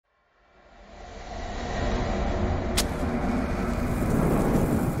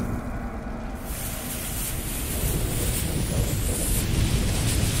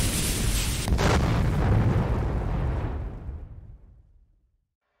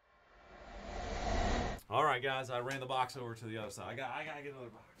All right, guys, I ran the box over to the other side. I gotta get another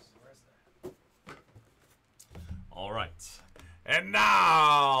box. Where's that? All right. And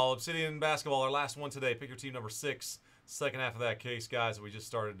now, Obsidian Basketball, our last one today. Pick your team number 6. Second half of that case, guys. We just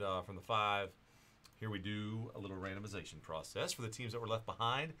started from the 5. Here we do a little randomization process for the teams that were left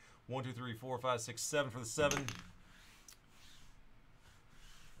behind. 1, 2, 3, 4, 5, 6, 7 for the 7.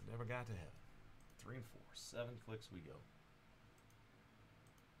 Never got to heaven. 3 and 4. 7 clicks we go.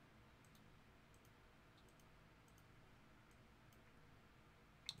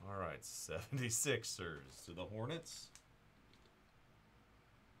 All right, 76ers to the Hornets.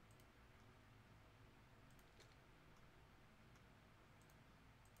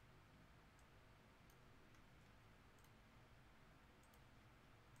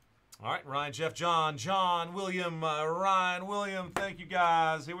 All right, Ryan, Jeff, John, William, Ryan, William. Thank you,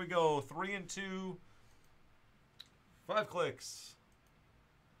 guys. Here we go. 3 and 2. 5 clicks.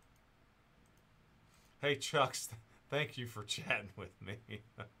 Hey, Chucks. Thank you for chatting with me.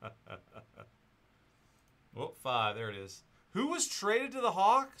 Whoop, 5. There it is. Who was traded to the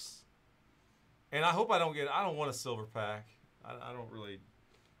Hawks? And I hope I don't want a silver pack. I don't really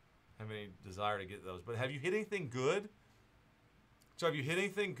have any desire to get those. But have you hit anything good? So have you hit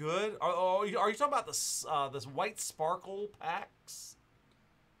anything good? Are you talking about this white sparkle packs?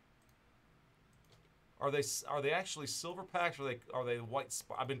 Are they actually silver packs, or are they white?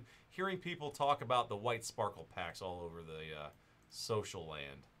 I've been hearing people talk about the white sparkle packs all over the social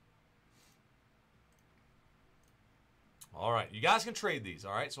land. All right, you guys can trade these.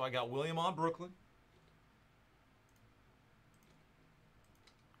 All right, so I got William on Brooklyn,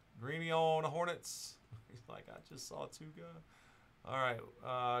 Greeny on Hornets. He's like, I just saw 2 go. All right,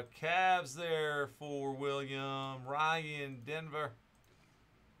 Cavs there for William, Ryan, Denver.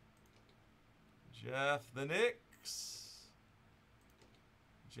 Jeff, the Knicks.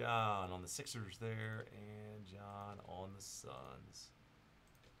 John on the Sixers there, and John on the Suns.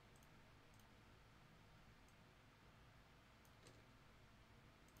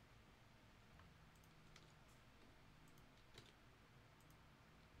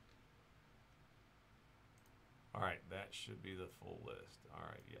 All right, that should be the full list. All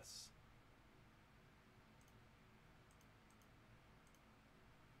right, yes.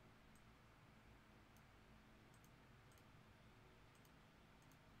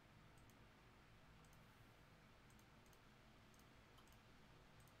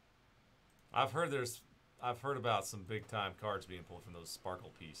 I've heard about some big time cards being pulled from those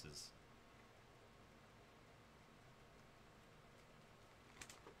sparkle pieces.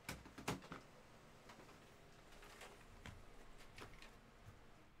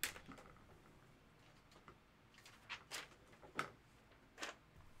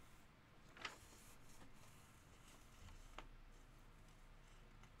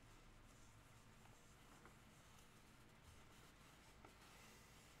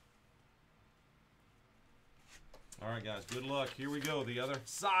 All right, guys, good luck. Here we go, the other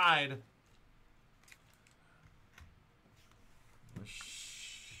side.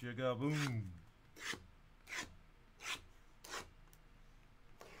 Sugar boom.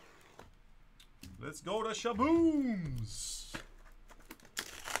 Let's go to Shabooms.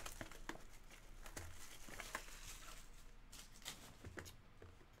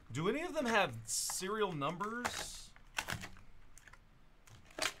 Do any of them have serial numbers?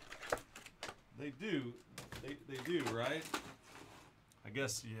 They do. They do, right? I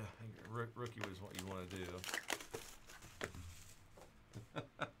guess, yeah, rookie was what you want to do.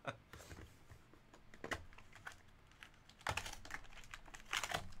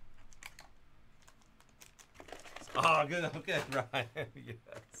 Oh, good. Okay, right.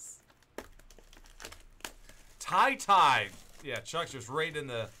 Yes. Ty. Yeah, Chuck's just right in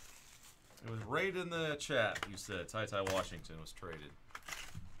the... It was right in the chat, you said. Ty Washington was traded.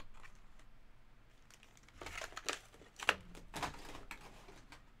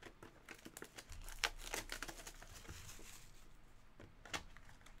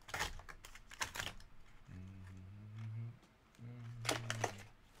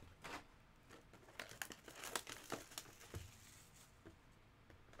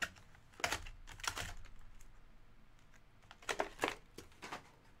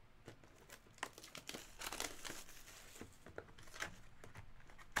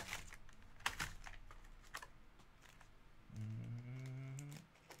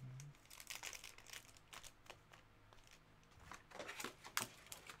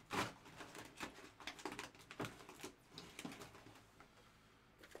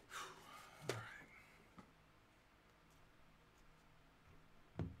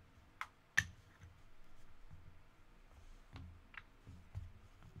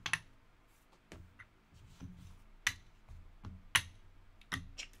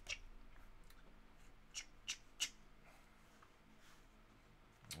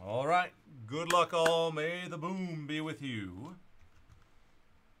 All right. Good luck, all. May the boom be with you.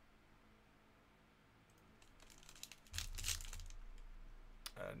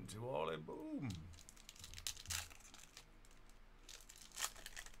 And to all a boom.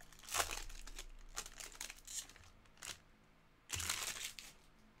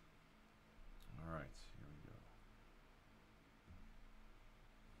 All right, here we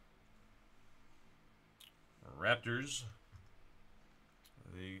go. Raptors.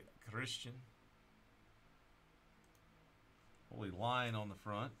 The Christian. Holy Lion on the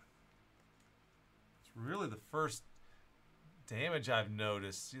front. It's really the first damage I've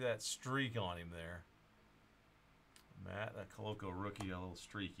noticed. See that streak on him there. Matt, that Coloco rookie, a little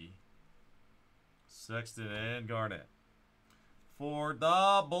streaky. Sexton and Garnett. For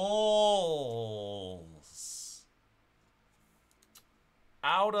the Bulls.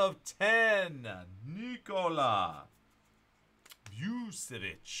 Out of 10, Nikola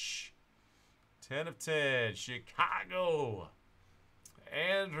Vucevic. 10 of 10, Chicago.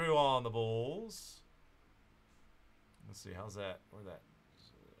 Andrew on the Bulls. Let's see, how's that? Where'd that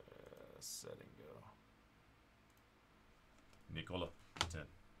setting go? Nikola, 10.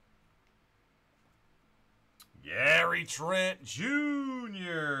 Gary Trent Jr.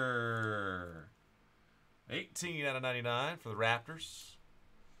 18 out of 99 for the Raptors.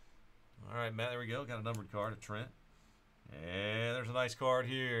 All right, Matt, there we go. Got a numbered card of Trent. And there's a nice card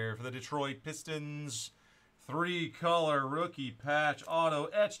here for the Detroit Pistons. 3-color rookie patch auto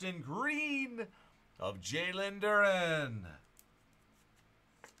etched in green of Jalen Duren.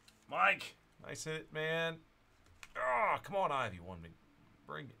 Mike, nice hit, man. Oh, come on, Ivy.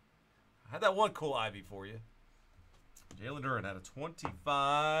 Bring it. I had that one cool Ivy for you. Jalen Duren had a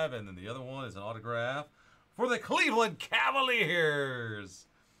 25, and then the other one is an autograph for the Cleveland Cavaliers.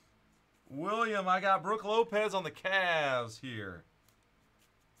 William, I got Brook Lopez on the Cavs here.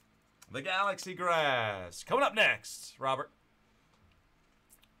 The Galaxy Grass. Coming up next, Robert.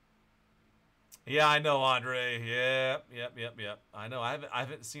 Yeah, I know, Andre. Yep. I know. I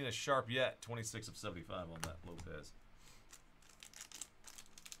haven't seen a sharp yet. 26 of 75 on that Lopez.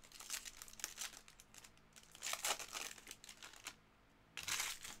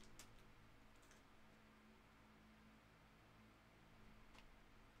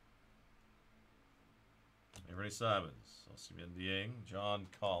 Avery Simons, Osimhen Dieng, John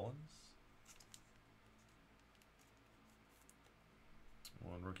Collins.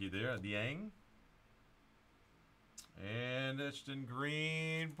 One rookie there, Dieng. And etched in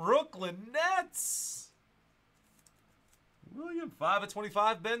green, Brooklyn Nets. William, 5 of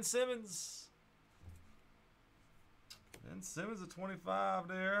 25, Ben Simmons. Ben Simmons at 25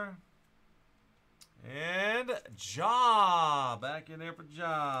 there. And Ja, back in there for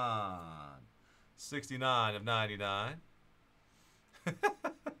John. 69 of 99. Yeah.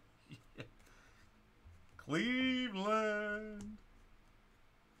 Cleveland.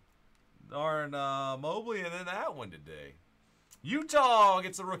 Darn Mobley, and then that one today. Utah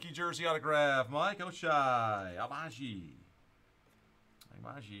gets a rookie jersey autograph. Mike Oshai. Amaji.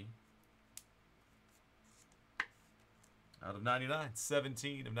 Out of 99.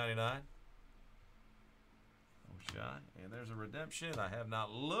 17 of 99. Oshai. And there's a redemption. I have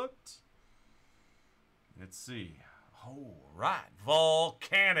not looked. Let's see. All right.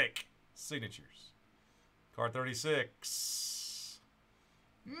 Volcanic signatures. Card 36.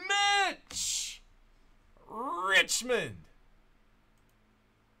 Mitch Richmond.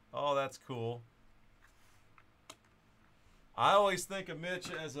 Oh, that's cool. I always think of Mitch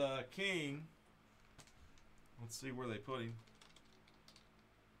as a king. Let's see where they put him.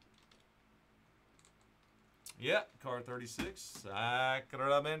 Yep, card 36.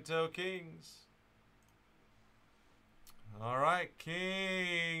 Sacramento Kings. All right,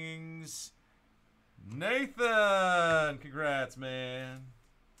 Kings. Nathan, congrats, man.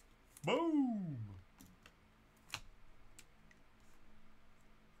 Boom.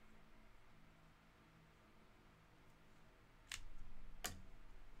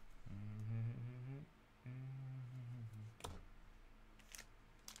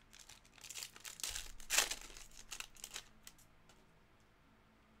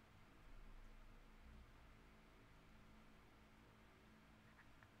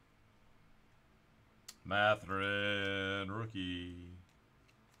 Matherin, rookie.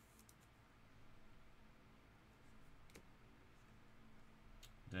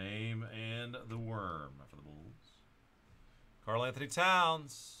 Dame and the Worm for the Bulls. Karl Anthony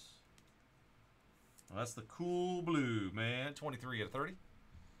Towns. Well, that's the cool blue, man. 23 out of 30.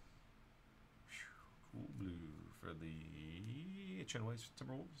 Cool blue for the Chenways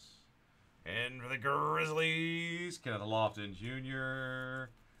Timberwolves. And for the Grizzlies, Kenneth Lofton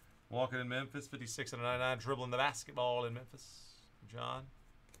Jr. Walking in Memphis, 56 out of 99. Dribbling the basketball in Memphis. John.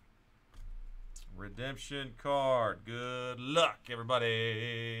 Redemption card. Good luck,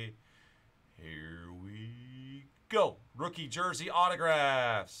 everybody. Here we go. Rookie jersey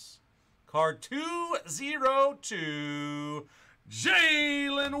autographs. Card 202.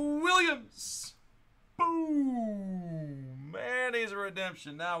 Jalen Williams. Boom. Man, he's a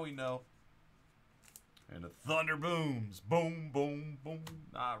redemption. Now we know. And the thunder booms. Boom, boom, boom.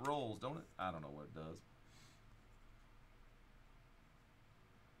 Ah, it rolls, don't it? I don't know what it does.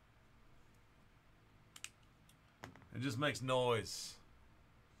 It just makes noise.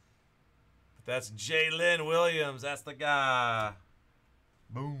 But that's Jalen Williams. That's the guy.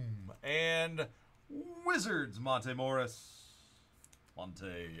 Boom. And Wizards, Monte Morris.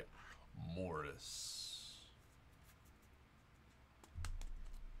 Monte Morris.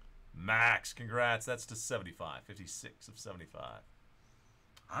 Max, congrats. That's to 75. 56 of 75.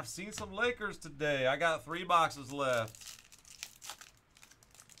 I've seen some Lakers today. I got 3 boxes left.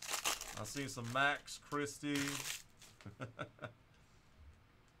 I've seen some Max Christie.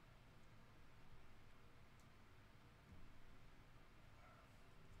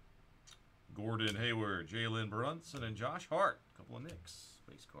 Gordon Hayward, Jalen Brunson, and Josh Hart. A couple of Knicks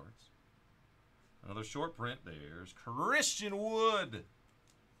base cards. Another short print. There's Christian Wood.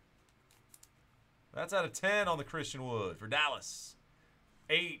 That's out of 10 on the Christian Wood for Dallas.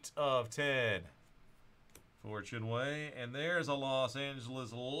 8 of 10 for Chinway. And there's a Los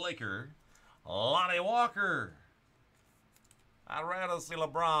Angeles Laker, Lonnie Walker. I'd rather see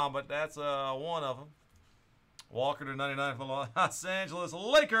LeBron, but that's one of them. Walker to 99 for the Los Angeles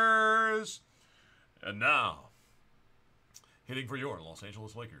Lakers. And now, hitting for your Los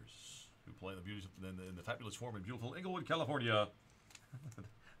Angeles Lakers, who play in the fabulous form in beautiful Inglewood, California.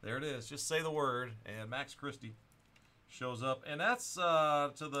 There it is. Just say the word, and Max Christie shows up. And that's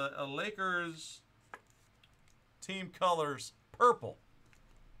to the Lakers team colors, purple,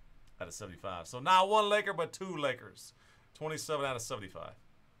 out of 75. So not 1 Laker, but 2 Lakers. 27 out of 75.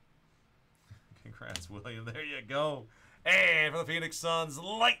 Congrats, William. There you go. And for the Phoenix Suns,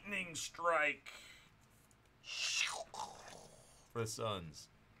 lightning strike for the Suns.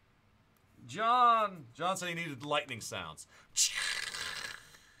 John said he needed lightning sounds.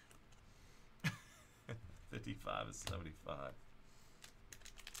 55 is 75.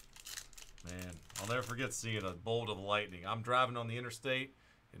 Man, I'll never forget seeing a bolt of lightning. I'm driving on the interstate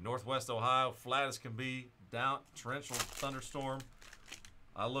in northwest Ohio, flat as can be, down, torrential thunderstorm.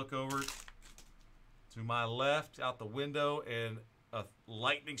 I look over to my left out the window, and a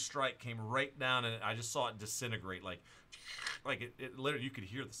lightning strike came right down, and I just saw it disintegrate. Like it literally, you could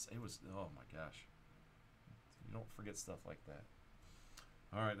hear this. It was, oh my gosh. You don't forget stuff like that.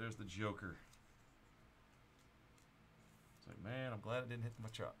 All right, there's the Joker. It's like, man, I'm glad it didn't hit my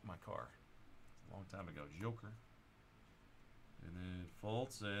car. A long time ago. Joker. And then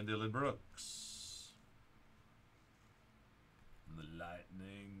Fultz and Dylan Brooks. The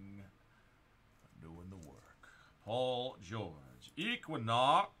Lightning doing the work. Paul George.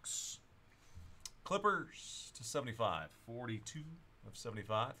 Equinox. Clippers to 75. 42 of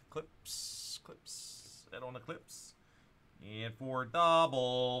 75. Clips. That on the Clips. And for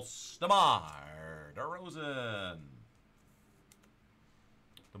doubles, DeMar DeRozan.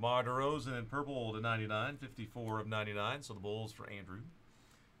 DeMar DeRozan in purple to 99. 54 of 99. So the Bulls for Andrew.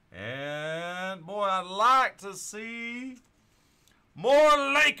 And, boy, I'd like to see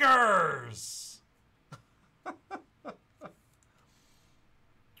more Lakers.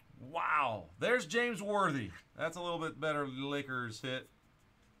 Wow. There's James Worthy. That's a little bit better Lakers hit.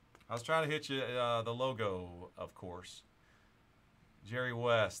 I was trying to hit you the logo, of course. Jerry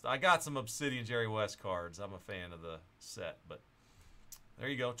West. I got some Obsidian Jerry West cards. I'm a fan of the set, but there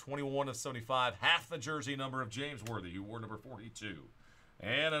you go. 21 of 75. Half the jersey number of James Worthy, who wore number 42.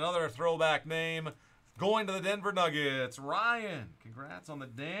 And another throwback name going to the Denver Nuggets. Ryan. Congrats on the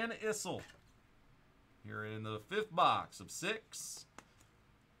Dan Issel. Here in the 5th box of 6.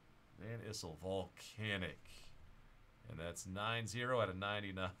 Dan Issel, Volcanic. And that's 90 out of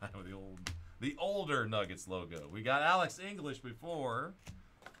 99 with the older Nuggets logo. We got Alex English before.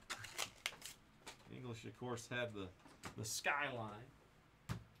 English, of course, had the skyline.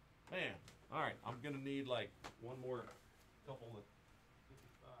 Man, all right, I'm going to need like one more couple of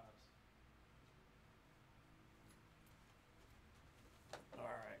 55s. All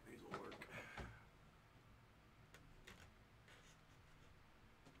right, these will work.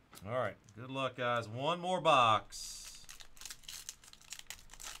 All right, good luck, guys. One more box.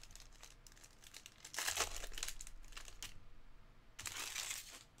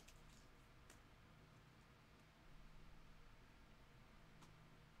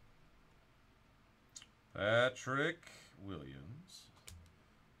 Patrick Williams.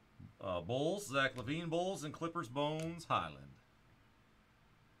 Bulls, Zach LaVine Bulls, and Clippers Bones Highland.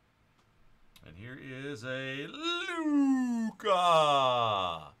 And here is a Luka.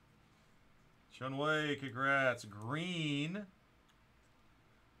 Chunwei, congrats. Green.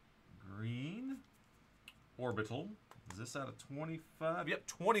 Orbital. Is this out of 25? Yep,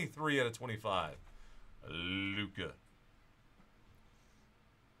 23 out of 25. Luka.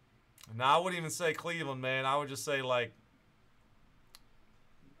 Now, I wouldn't even say Cleveland, man. I would just say, like,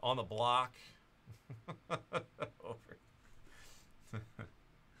 on the block.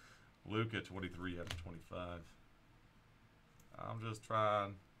 Luka, 23 out of 25. I'm just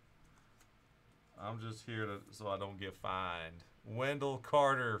trying. I'm just here so I don't get fined. Wendell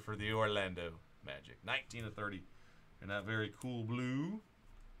Carter for the Orlando Magic. 19 of 30 in that very cool blue.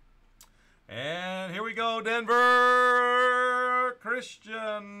 And here we go, Denver.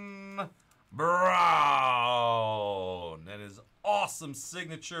 Christian Brown. That is awesome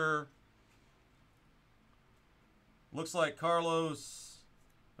signature. Looks like Carlos.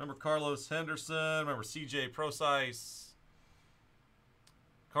 Remember Carlos Henderson. Remember CJ Procise.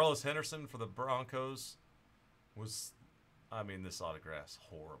 Carlos Henderson for the Broncos was, I mean, this autograph's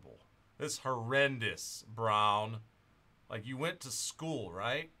horrible. It's horrendous, Brown. Like, you went to school,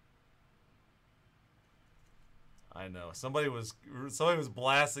 right? I know. Somebody was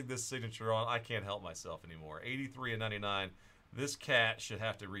blasting this signature on. I can't help myself anymore. 83 and 99. This cat should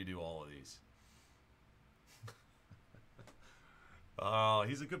have to redo all of these. Oh,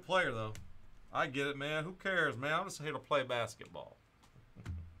 he's a good player, though. I get it, man. Who cares, man? I'm just here to play basketball.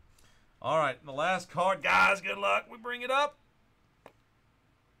 All right, and the last card, guys, good luck. We bring it up.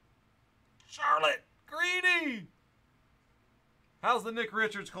 Charlotte, Greeny. How's the Nick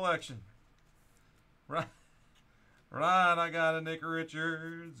Richards collection? Right, I got a Nick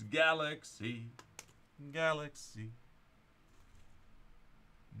Richards Galaxy.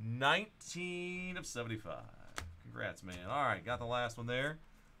 19 of 75. Congrats, man. All right, got the last one there.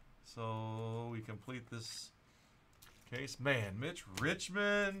 So we complete this case. Man, Mitch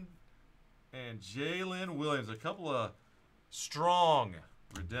Richmond and Jalen Williams. A couple of strong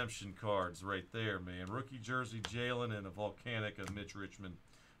redemption cards right there, man. Rookie jersey, Jalen, and a volcanic of Mitch Richmond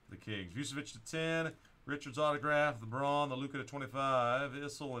for the Kings. Vucevic to 10. Richards autograph, the Braun, the Luka to 25.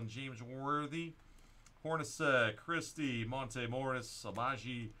 Issel and James Worthy. Hornacek, Christie, Monte Morris,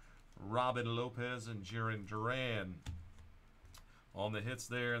 Abaji, Robin Lopez, and Jaren Duran on the hits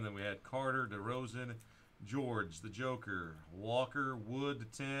there. And then we had Carter, DeRozan, George, the Joker, Walker, Wood to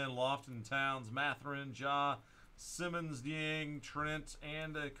 10, Lofton, Towns, Matherin, Ja, Simmons, Dieng, Trent,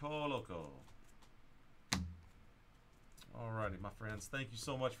 and Coloco. Alrighty, my friends. Thank you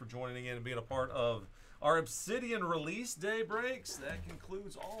so much for joining in and being a part of our Obsidian release day breaks. That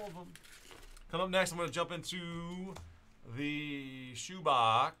concludes all of them. Coming up next, I'm going to jump into the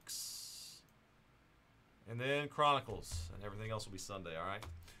shoebox and then Chronicles, and everything else will be Sunday, all right?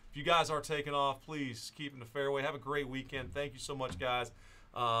 If you guys are taking off, please keep in the fairway. Have a great weekend. Thank you so much, guys.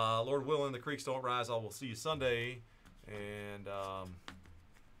 Lord willing, the creeks don't rise. I will see you Sunday. And 10-4.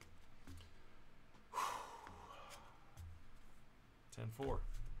 All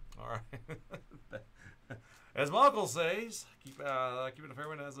right. As my uncle says, keep in the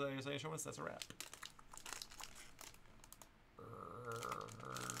fairway. As they say in showmans, that's a wrap.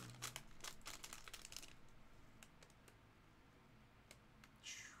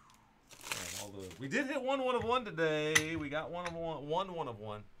 We did hit one of one today. We got one of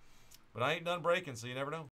one. But I ain't done breaking, so you never know.